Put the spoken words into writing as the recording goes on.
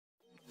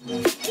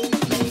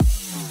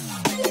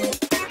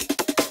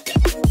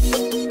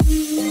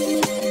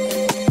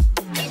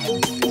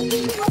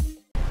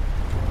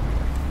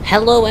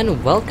Hello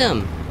and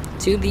welcome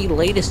to the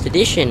latest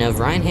edition of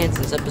Ryan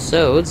Hansen's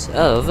episodes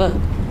of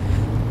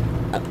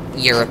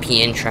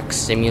European Truck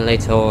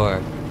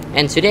Simulator.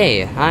 And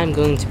today I'm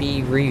going to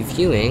be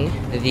reviewing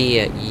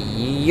the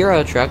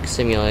Euro Truck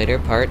Simulator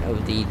part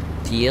of the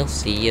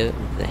DLC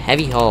of the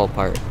Heavy Haul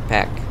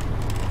pack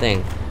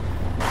thing.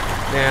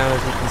 Now,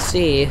 as you can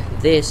see,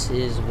 this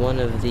is one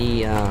of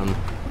the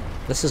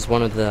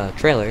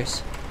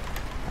trailers.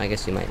 I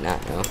guess you might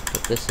not know,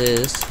 but this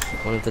is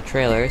one of the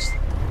trailers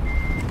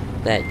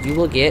that you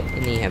will get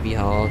in the Heavy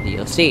Haul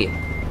DLC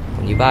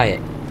when you buy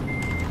it,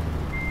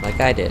 like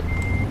I did.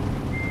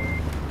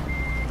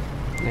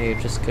 Now you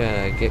just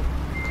gotta get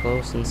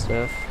close and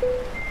stuff.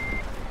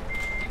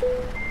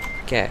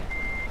 Okay,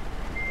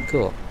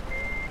 cool.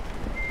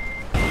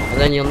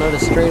 And then you'll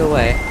notice straight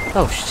away.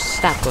 Oh,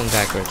 stop going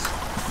backwards.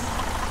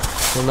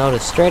 You'll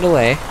notice straight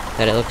away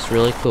that it looks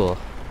really cool,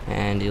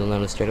 and you'll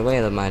notice straight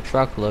away that my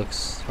truck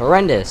looks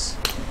horrendous.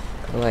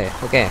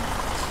 Okay,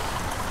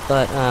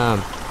 but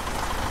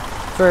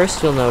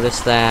first, you'll notice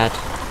that,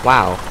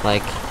 wow,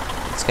 like,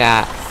 it's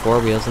got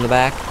 4 wheels in the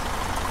back,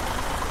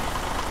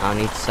 on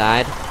each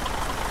side.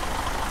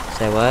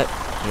 Say what?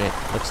 And it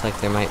looks like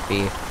there might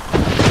be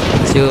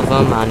 2 of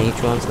them on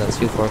each one, so that's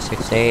 2, 4,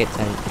 6, 8,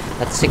 and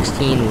that's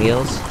 16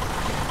 wheels.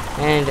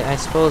 And I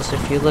suppose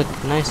if you look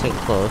nice and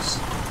close,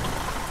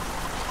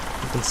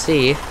 you can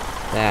see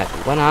that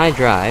when I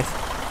drive,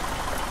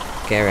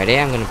 okay, ready,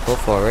 I'm going to pull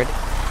forward,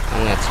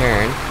 I'm going to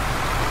turn.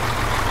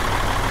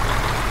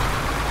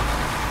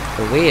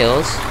 The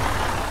wheels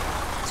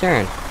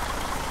turn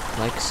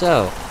like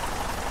so.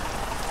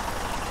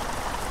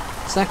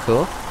 Isn't that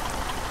cool?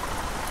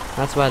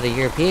 That's why the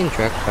European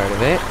truck part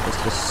of it is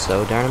just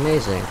so darn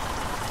amazing,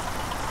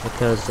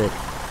 because it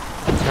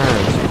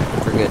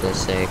turns, for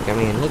goodness sake. I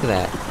mean, look at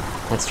that.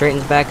 That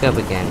straightens back up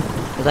again.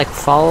 It like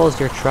follows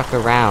your truck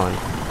around,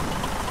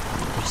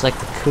 which is like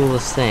the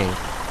coolest thing.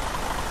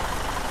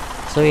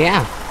 So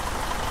yeah,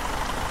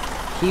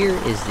 here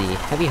is the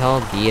Heavy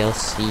Haul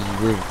DLC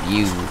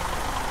review.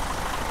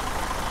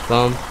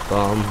 Bum,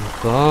 bum,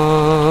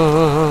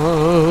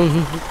 bum.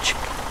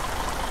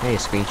 I need a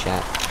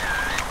screenshot.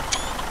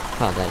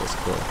 Oh, that is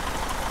cool.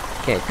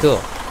 Okay,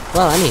 cool.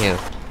 Well, anywho,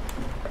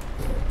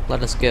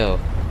 let us go.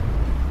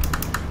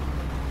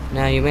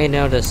 Now, you may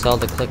notice all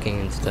the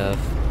clicking and stuff,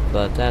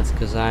 but that's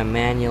because I'm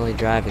manually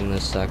driving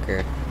this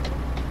sucker.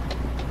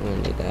 I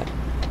don't need that.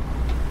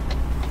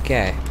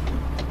 Okay.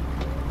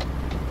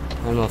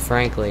 And well,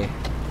 frankly,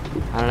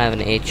 I don't have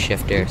an H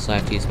shifter, so I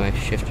have to use my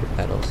shifter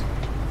pedals.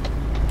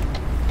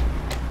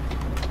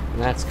 And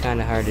that's kind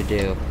of hard to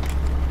do.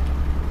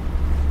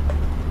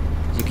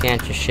 You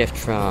can't just shift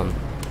from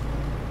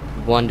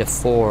 1 to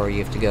 4,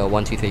 you have to go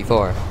 1, 2, 3,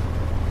 4.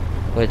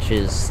 Which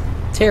is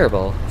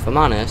terrible, if I'm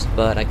honest,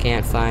 but I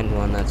can't find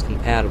one that's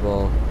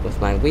compatible with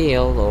my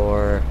wheel,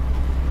 or,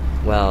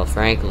 well,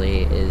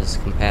 frankly, is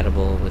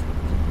compatible with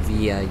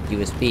via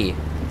USB.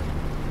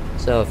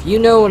 So if you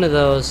know one of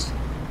those,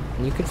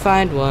 and you can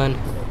find one,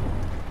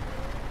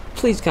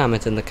 please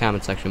comment in the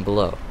comment section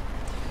below.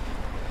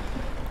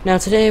 Now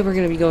today we're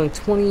going to be going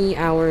 20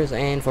 hours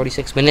and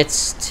 46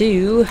 minutes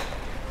to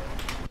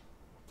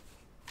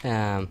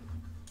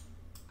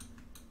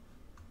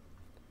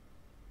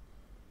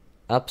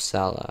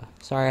Uppsala.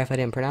 Sorry if I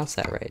didn't pronounce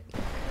that right.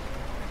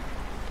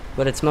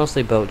 But it's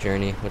mostly boat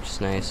journey, which is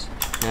nice.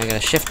 Now I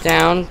gotta shift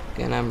down,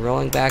 and I'm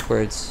rolling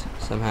backwards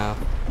somehow.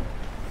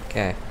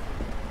 Okay,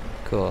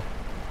 cool.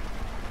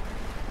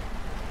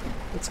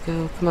 Let's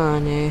go, come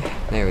on, eh?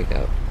 There we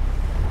go.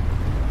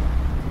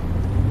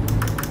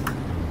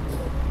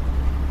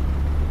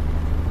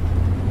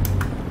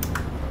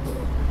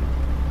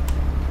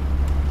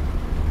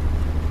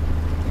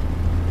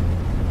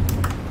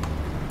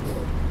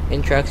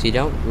 In trucks, you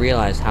don't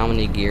realize how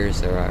many gears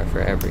there are for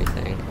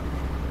everything,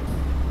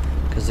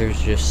 because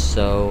there's just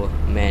so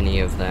many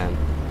of them.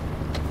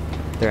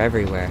 They're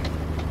everywhere.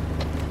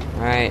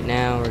 Alright,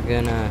 now we're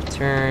gonna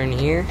turn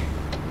here.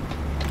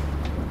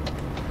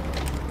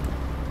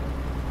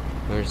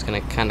 We're just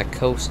gonna kind of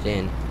coast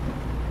in.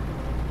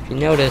 If you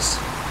notice,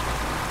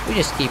 we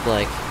just keep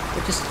like,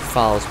 it just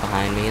follows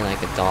behind me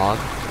like a dog.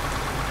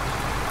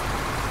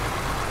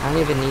 I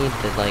don't even need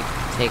to like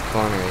take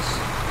corners.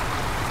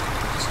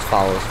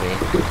 Follows me.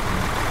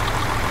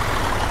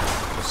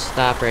 We'll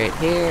stop right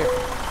here.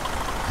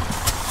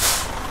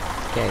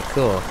 Okay,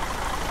 cool.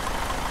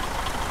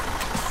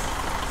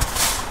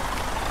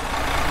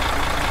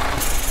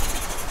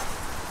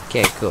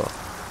 Okay, cool.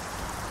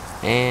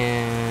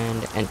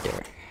 And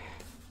enter.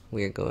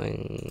 We're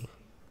going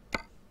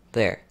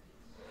there.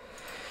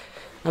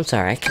 I'm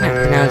sorry, I can't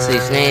pronounce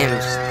these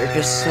names. They're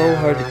just so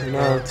hard to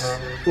pronounce.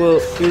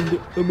 Well, in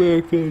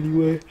America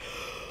anyway.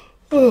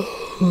 Oh,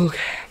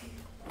 okay.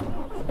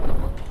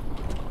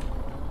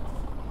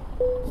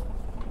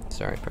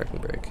 Sorry, parking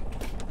brake.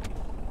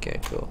 Okay,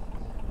 cool.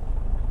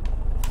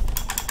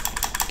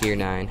 Gear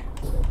 9.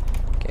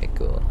 Okay,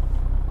 cool.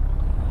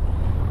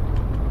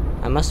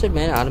 I must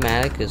admit,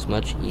 automatic is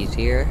much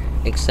easier,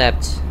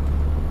 except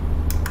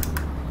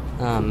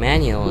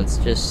manual, it's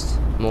just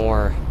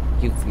more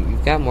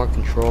you've got more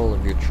control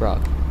of your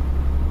truck,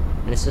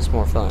 and it's just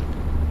more fun.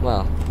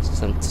 Well,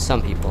 to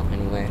some people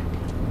anyway.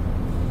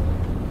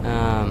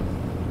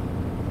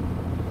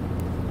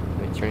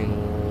 We're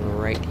turning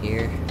right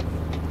here.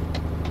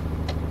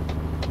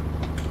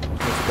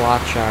 Let's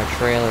watch our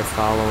trailer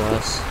follow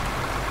us.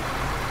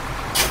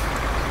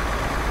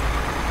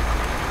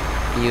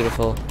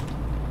 Beautiful.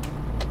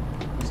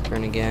 Let's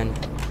turn again.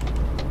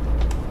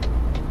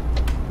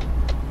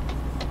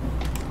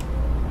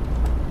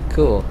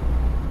 Cool.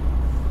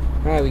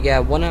 Alright, we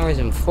got 1 hour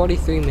and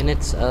 43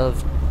 minutes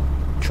of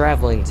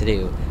traveling to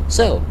do.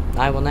 So,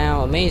 I will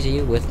now amaze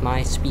you with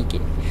my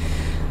speaking.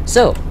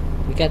 So,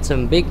 we got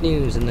some big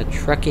news in the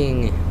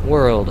trucking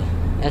world.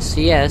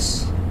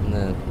 SCS,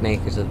 the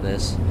makers of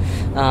this,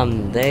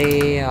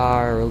 they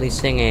are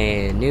releasing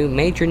a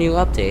major new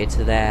update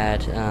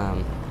that,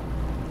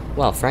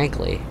 well,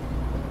 frankly,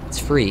 it's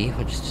free,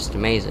 which is just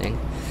amazing,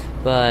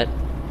 but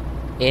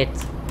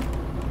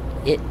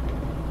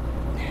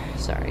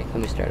sorry, let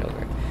me start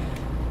over.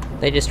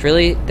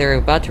 They're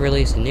about to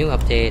release a new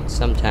update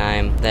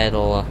sometime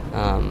that'll,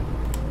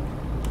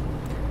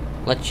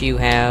 let you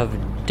have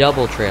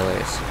double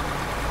trailers.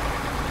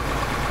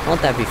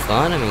 Won't that be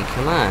fun? I mean,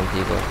 come on,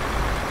 people.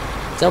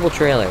 Double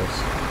trailers.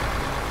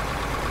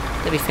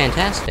 That'd be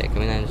fantastic. I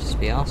mean, that'd just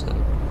be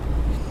awesome.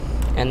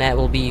 And that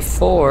will be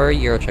for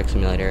Euro Truck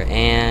Simulator,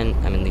 and,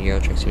 I mean, the Euro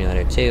Truck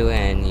Simulator 2,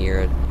 and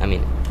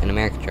an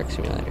American Truck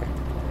Simulator.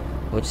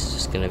 Which is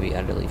just gonna be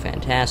utterly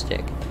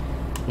fantastic.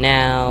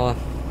 Now,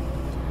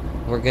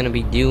 we're gonna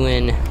be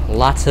doing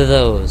lots of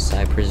those,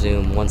 I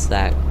presume, once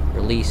that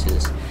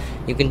releases.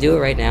 You can do it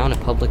right now in a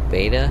public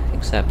beta,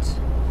 except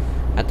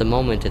at the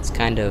moment it's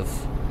kind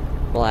of...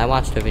 Well, I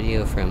watched a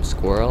video from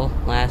Squirrel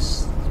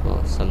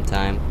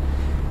sometime,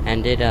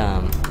 and he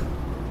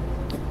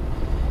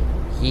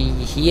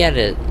had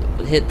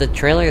the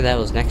trailer that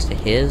was next to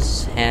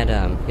his had,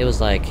 it was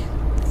like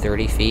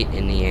 30 feet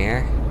in the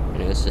air,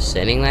 and it was just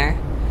sitting there.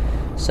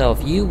 So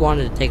if you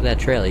wanted to take that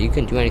trailer, you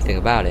couldn't do anything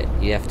about it.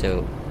 You have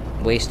to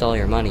waste all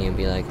your money and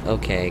be like,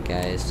 okay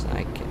guys,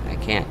 I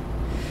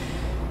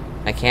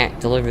can't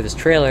deliver this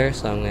trailer,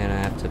 so I'm gonna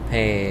have to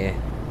pay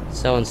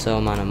so and so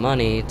amount of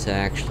money to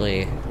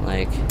actually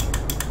like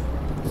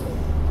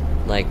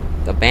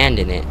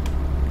abandon it,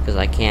 because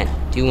I can't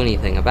do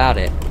anything about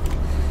it.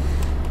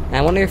 And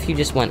I wonder if you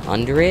just went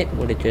under it,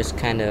 would it just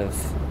kind of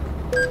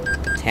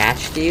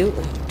attach to you?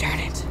 Darn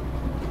it.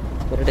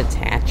 Would it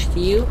attach to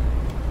you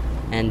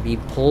and be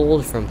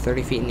pulled from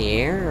 30 feet in the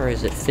air, or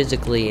is it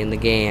physically in the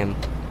game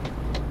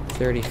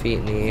 30 feet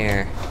in the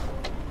air?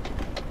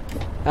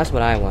 That's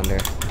what I wonder.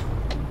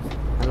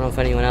 I don't know if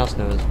anyone else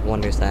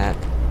wonders that.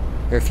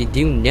 Or if you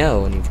do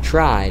know and you've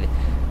tried,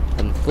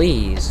 then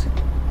please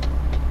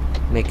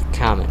make a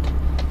comment.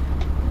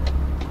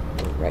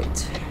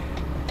 Alright.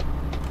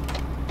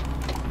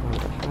 On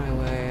the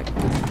highway.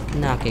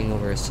 Knocking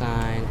over a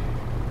sign.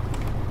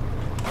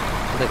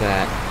 Look at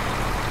that.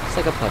 It's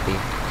like a puppy.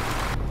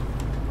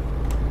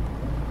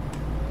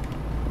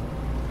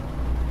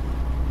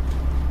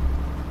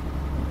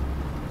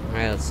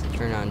 Alright, let's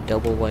turn on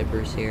double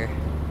wipers here.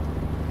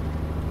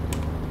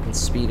 And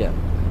speed up.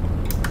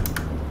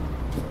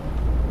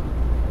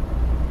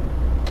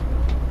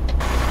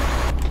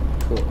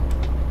 Cool.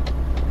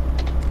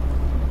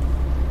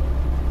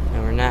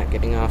 Now we're not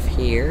getting off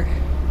here,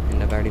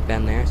 and I've already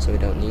been there, so we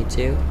don't need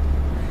to.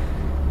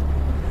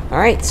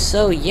 Alright,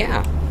 so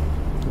yeah.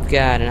 We've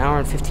got 1 hour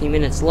and 15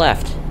 minutes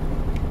left.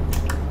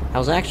 I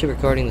was actually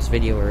recording this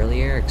video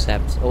earlier,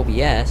 except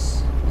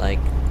OBS, like,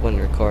 when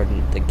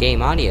recording the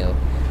game audio.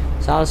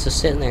 So I was just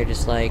sitting there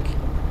just like,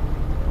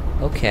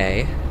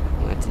 okay, I'm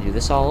gonna have to do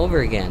this all over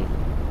again.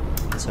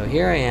 So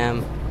here I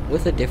am,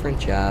 with a different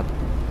job.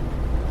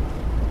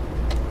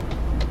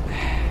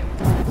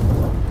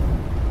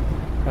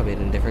 Probably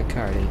in a different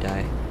car, didn't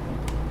I?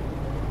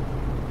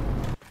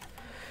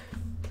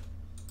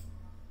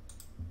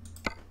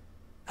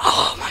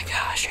 Oh my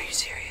gosh, are you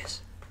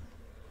serious?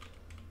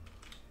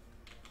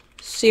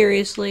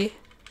 Seriously?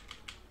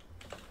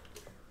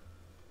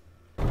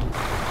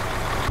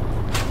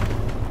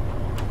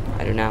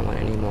 I do not want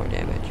any more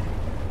damage.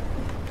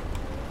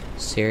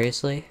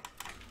 Seriously?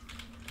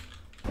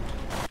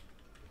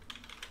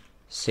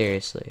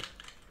 Seriously?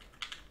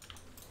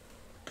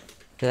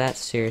 Did that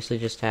seriously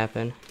just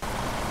happen?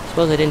 I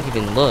suppose I didn't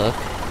even look.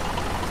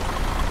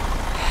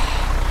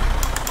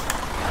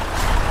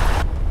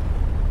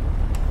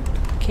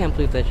 I can't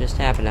believe that just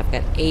happened. I've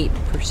got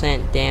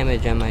 8%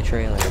 damage on my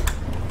trailer.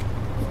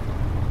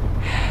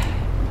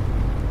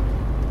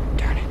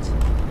 Darn it.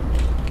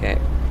 Okay.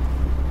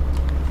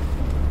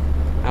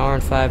 Hour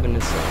and 5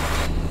 minutes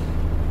left.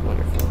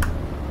 Wonderful.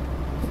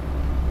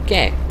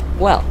 Okay,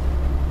 well,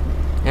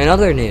 in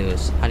other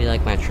news, how do you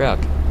like my truck?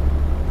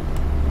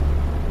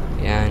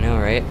 Yeah, I know,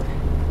 right?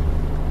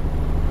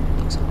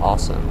 Looks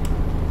awesome.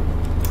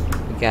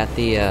 We got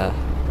the,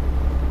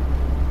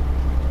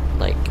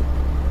 like,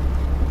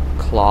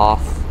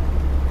 cloth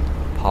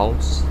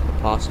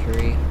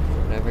upholstery,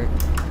 whatever.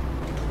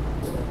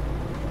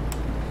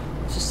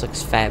 It just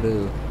looks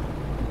faboo.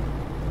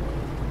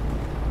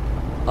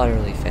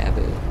 utterly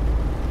fabu.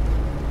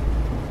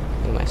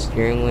 Look at my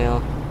steering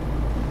wheel.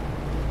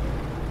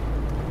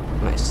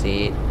 My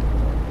seat.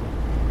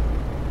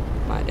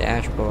 My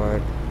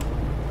dashboard.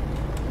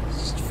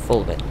 Just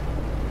full of it.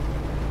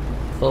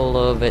 Full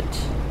of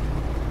it.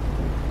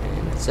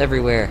 And it's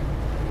everywhere.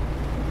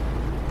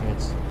 And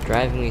it's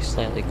driving me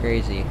slightly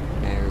crazy.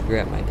 And I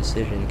regret my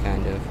decision,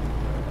 kind of.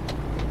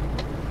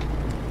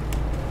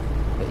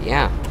 But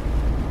yeah.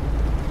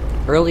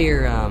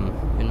 Earlier,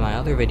 in my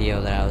other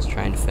video that I was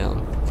trying to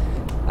film,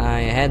 I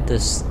had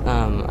this,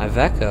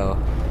 Iveco,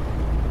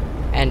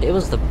 and it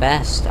was the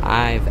best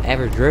I've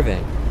ever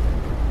driven.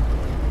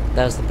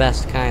 That was the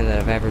best kind that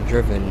I've ever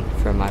driven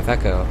from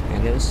Iveco,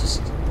 and it was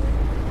just,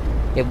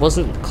 it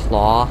wasn't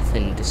cloth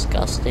and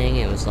disgusting,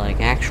 it was like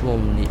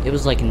it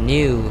was like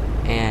new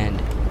and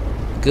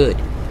good.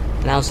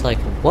 And I was like,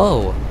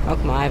 whoa, how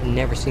come I've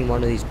never seen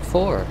one of these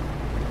before?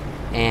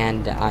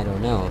 And I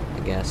don't know, I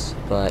guess,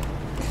 but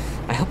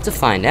I hope to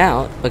find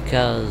out,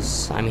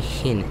 because, I mean,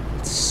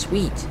 it's a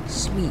sweet,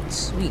 sweet,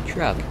 sweet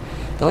truck.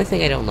 The only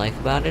thing I don't like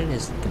about it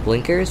is the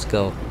blinkers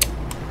go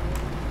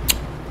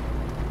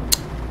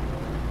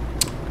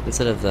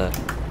instead of the,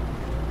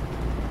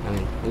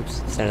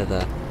 instead of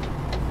the,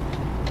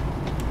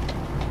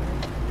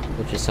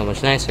 which is so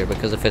much nicer,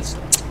 because if it's,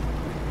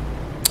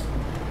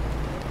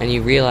 and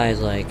you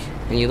realize, like,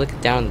 and you look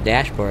down the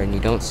dashboard and you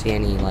don't see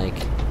any, like,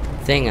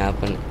 thing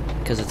up, and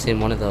because it's in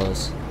one of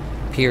those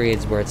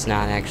periods where it's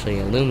not actually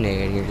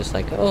illuminated, and you're just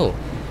like, oh,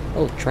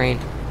 train.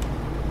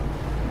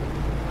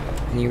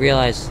 And you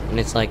realize, and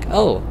it's like,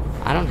 oh,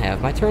 I don't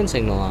have my turn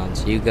signal on,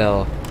 so you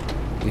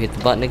hit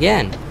the button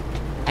again,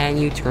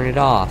 and you turn it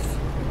off.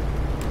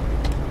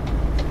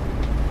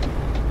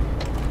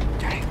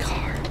 Darn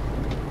car.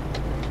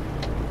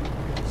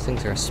 These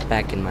things are a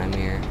speck in my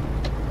mirror.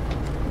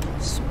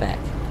 Speck.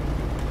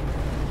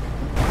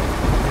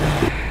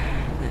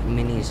 That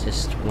Mini's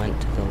just went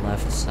to the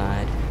left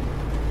side.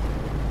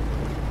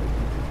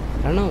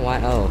 I don't know why.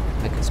 Oh,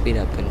 I could speed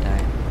up, couldn't I?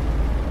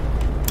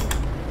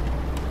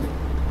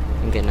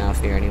 I'm getting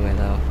off here anyway,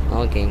 though.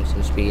 I'll gain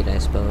some speed, I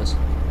suppose.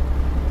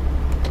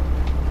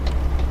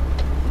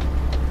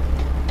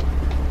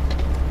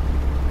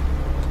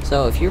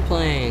 So, if you're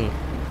playing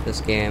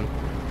this game...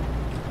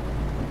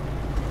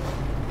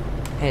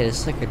 Hey, this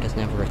sucker doesn't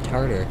have a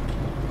retarder.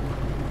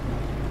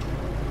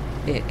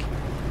 Ick.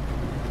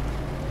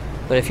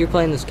 But if you're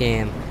playing this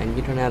game, and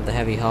you don't have the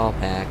Heavy Haul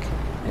pack,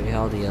 Heavy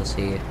Haul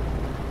DLC,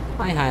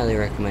 I highly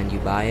recommend you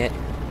buy it.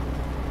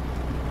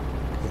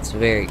 It's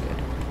very good.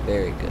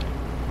 Very good.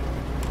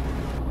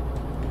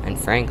 And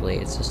frankly,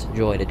 it's just a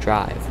joy to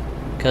drive.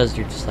 Because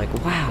you're just like,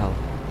 wow,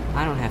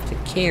 I don't have to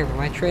care where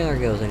my trailer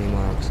goes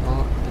anymore. Because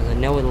I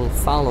know it'll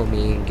follow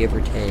me, give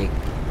or take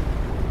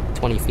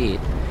 20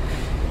 feet.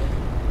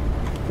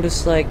 But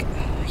it's like,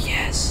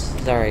 yes.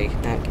 Sorry,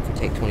 not give or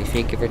take 20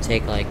 feet, give or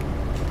take like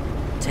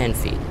 10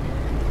 feet.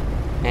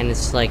 And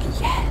it's like,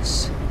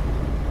 yes.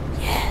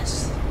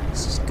 Yes.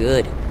 This is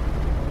good.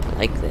 I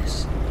like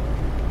this.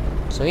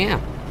 So yeah.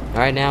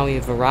 Alright, now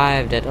we've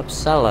arrived at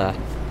Uppsala.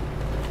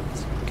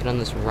 Let's get on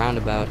this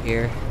roundabout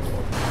here.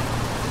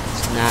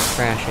 Let's not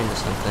crash into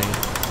something.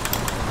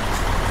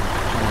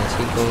 Is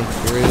he going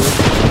through?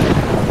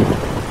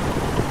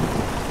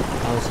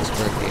 How is this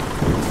working?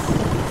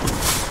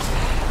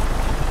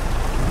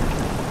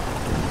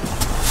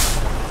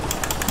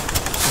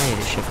 I need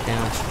to shift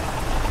down.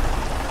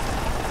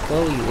 Go,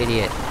 you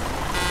idiot.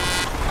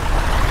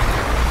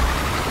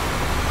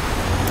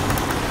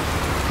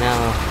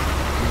 Now,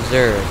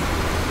 observe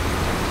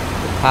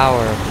the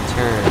power of the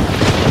turn.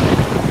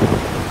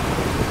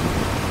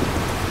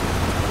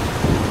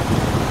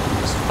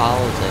 Just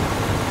follows it.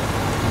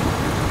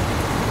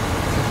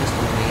 Isn't this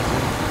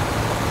amazing?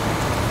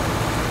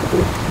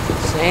 It's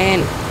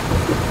insane!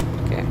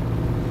 Okay.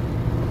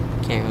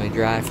 Can't really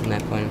drive from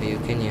that point of view,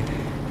 can you?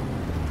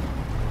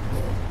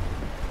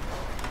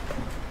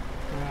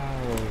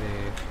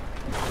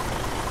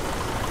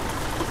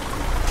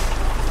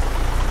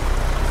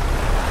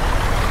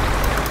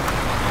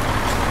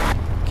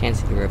 Can't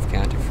see the rev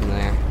counter from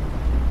there.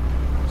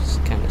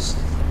 Just kind of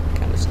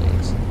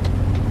stinks.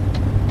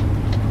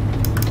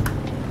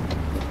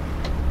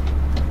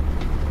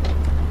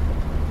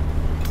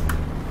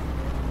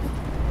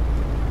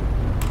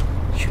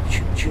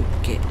 Shoot,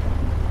 get.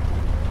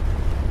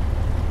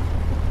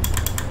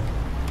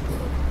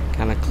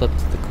 Kind of clipped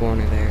the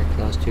corner there because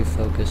I was too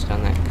focused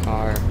on that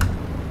car.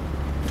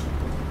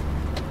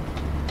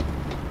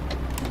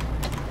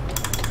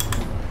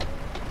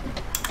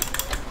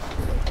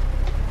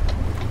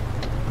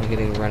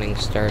 Getting a running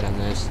start on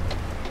this.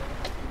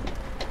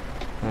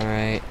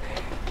 Alright,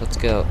 let's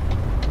go.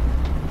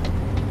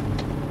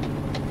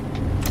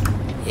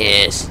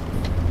 Yes.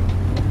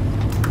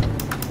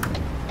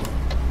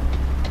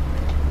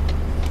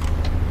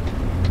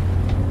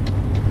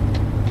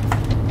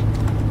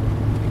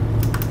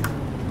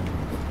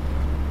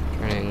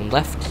 Turning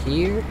left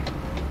here.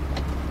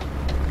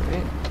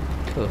 Alright,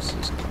 coast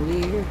is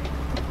clear.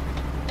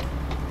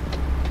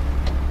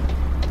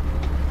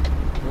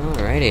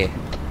 Alrighty.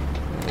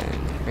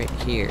 right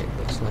here, it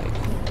looks like.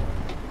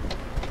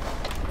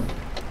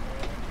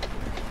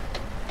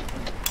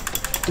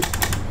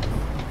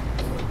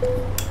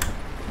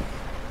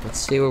 Let's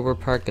see where we're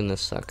parking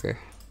this sucker.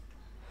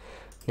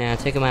 Now,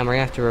 take a moment, we're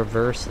gonna have to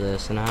reverse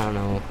this, and I don't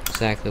know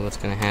exactly what's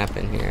gonna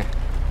happen here.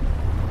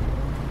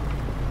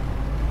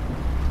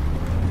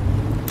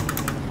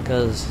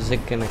 Because, is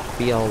it gonna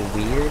be all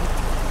weird?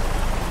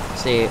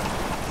 See,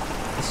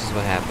 this is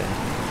what happened.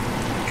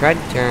 I tried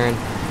to turn,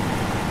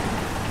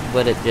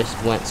 but it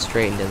just went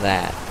straight into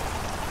that.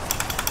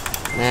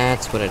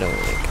 That's what I don't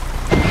like.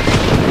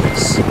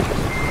 So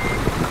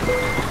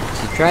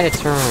you try to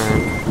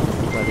turn,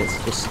 but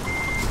it's just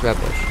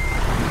rubbish.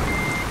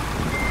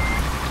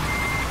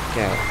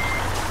 Okay.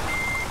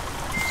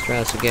 Let's try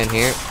this again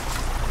here.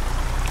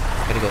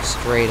 Gotta go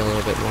straight a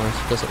little bit more so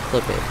it doesn't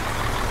clip it.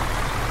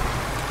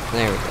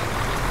 There we go.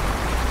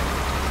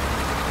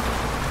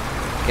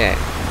 Okay.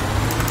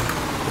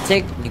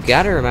 You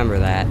gotta remember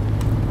that.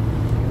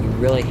 You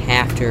really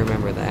have to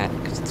remember that,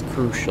 because it's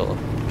crucial.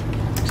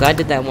 So I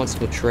did that once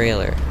to a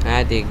trailer. I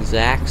had the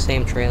exact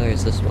same trailer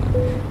as this one.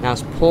 And I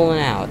was pulling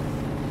out,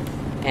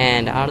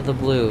 and out of the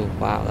blue,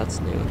 wow, that's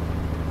new.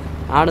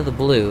 Out of the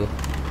blue,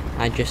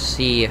 I just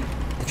see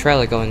the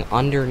trailer going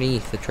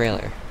underneath the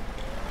trailer.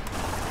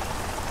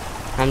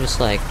 I'm just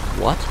like,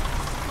 what?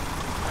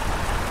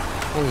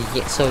 And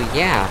yeah, so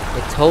yeah,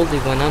 it totally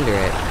went under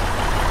it.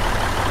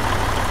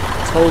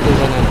 Totally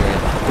went under it.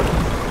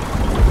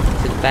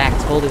 The back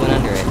totally went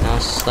under it, and I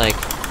was just like,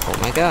 oh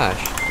my gosh,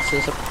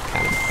 this is a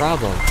kind of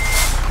problem.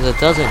 Because it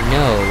doesn't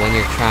know when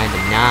you're trying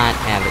to not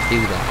have it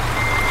do that.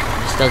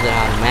 It just does it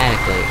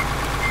automatically.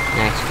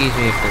 Now, excuse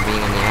me for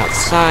being on the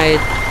outside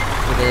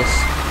for this,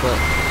 but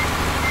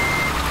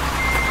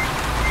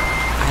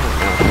I don't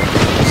know how it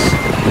works.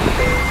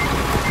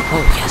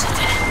 Oh, yes, I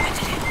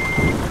did it.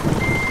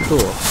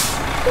 Cool.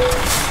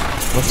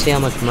 Let's see how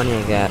much money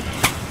I got.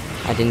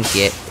 I didn't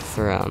get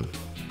for,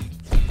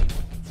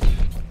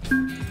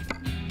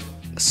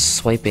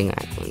 swiping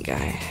that one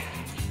guy.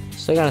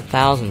 Still got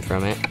 1,000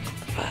 from it,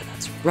 but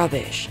that's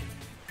rubbish.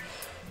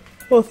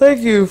 Well, thank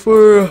you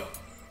for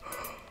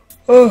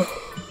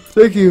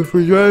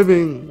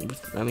driving.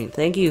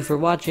 Thank you for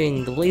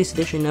watching the latest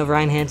edition of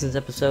Ryan Hansen's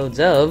episodes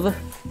of,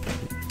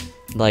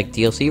 like,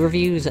 DLC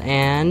reviews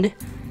and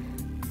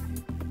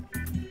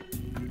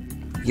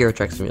Euro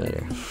Truck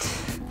Simulator.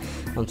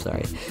 I'm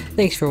sorry.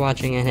 Thanks for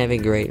watching and have a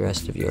great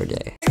rest of your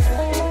day.